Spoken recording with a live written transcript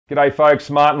G'day folks,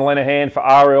 Martin Lenehan for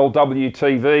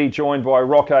RLWTV, joined by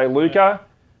Rocco Luca.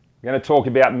 We're going to talk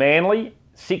about Manly.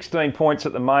 16 points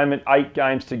at the moment, 8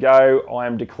 games to go. I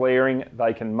am declaring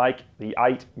they can make the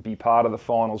 8 and be part of the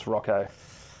finals, Rocco.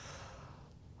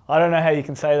 I don't know how you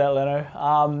can say that,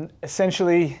 Leno.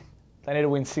 Essentially, they need to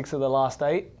win 6 of the last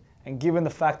 8. And given the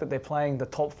fact that they're playing the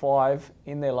top 5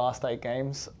 in their last 8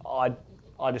 games, I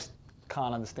just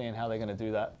can't understand how they're going to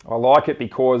do that. I like it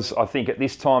because I think at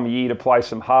this time of year to play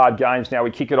some hard games. Now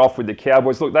we kick it off with the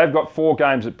Cowboys. Look, they've got 4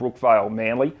 games at Brookvale,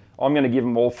 Manly. I'm going to give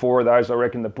them all 4 of those. I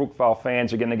reckon the Brookvale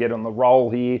fans are going to get on the roll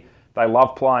here. They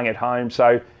love playing at home.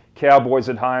 So Cowboys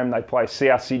at home, they play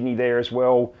South Sydney there as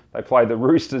well. They play the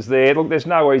Roosters there. Look, there's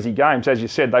no easy games. As you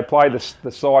said, they play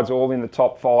the sides all in the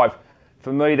top 5.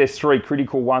 For me, there's 3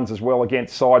 critical ones as well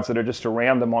against sides that are just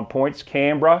around them on points.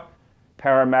 Canberra,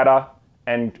 Parramatta,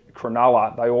 and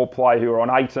Cronulla. They all play who are on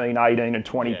 18, 18 and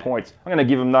 20 points. I'm going to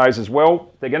give them those as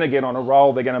well. They're going to get on a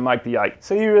roll. They're going to make the 8.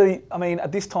 So you really,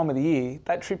 at this time of the year,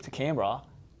 that trip to Canberra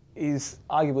is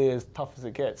arguably as tough as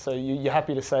it gets. So you're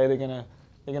happy to say they're going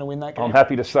to win that game? I'm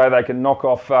happy to say they can knock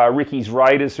off Ricky's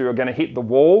Raiders, who are going to hit the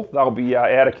wall. They'll be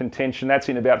out of contention. That's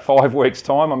in about 5 weeks'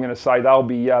 time. I'm going to say they'll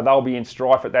be in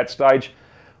strife at that stage.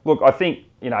 Look, I think,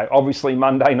 obviously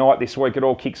Monday night this week it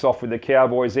all kicks off with the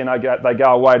Cowboys. Then they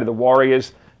go away to the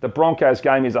Warriors. The Broncos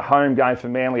game is a home game for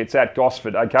Manly. It's at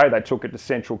Gosford. Okay, they took it to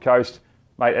Central Coast.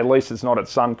 Mate, at least it's not at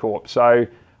Suncorp. So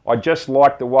I just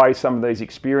like the way some of these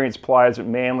experienced players at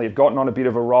Manly have gotten on a bit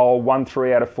of a roll. 1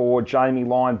 3 out of 4. Jamie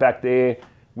Lyon back there.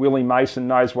 Willie Mason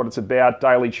knows what it's about.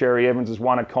 Daly Cherry Evans has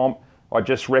won a comp. I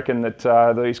just reckon that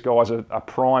these guys are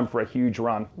primed for a huge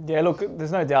run. Yeah, look,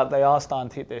 there's no doubt they are starting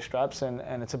to hit their straps,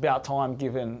 and it's about time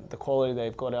given the quality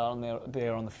they've got out on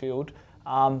there on the field.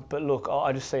 But look,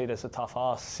 I just see it as a tough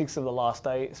ask. 6 of the last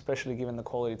 8, especially given the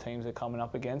quality teams they're coming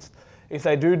up against. If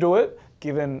they do it,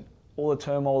 given all the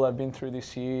turmoil they've been through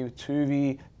this year,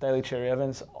 Tuvey, Daly Cherry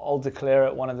Evans, I'll declare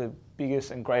it one of the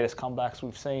biggest and greatest comebacks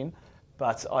we've seen.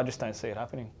 But I just don't see it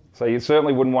happening. So you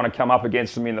certainly wouldn't want to come up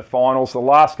against them in the finals. The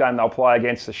last game they'll play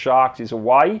against the Sharks is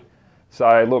away.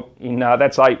 So look,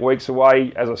 that's 8 weeks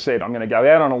away. As I said, I'm going to go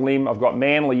out on a limb. I've got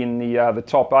Manly in the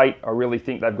top 8. I really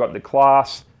think they've got the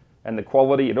class and the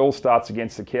quality. It all starts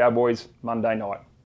against the Cowboys Monday night.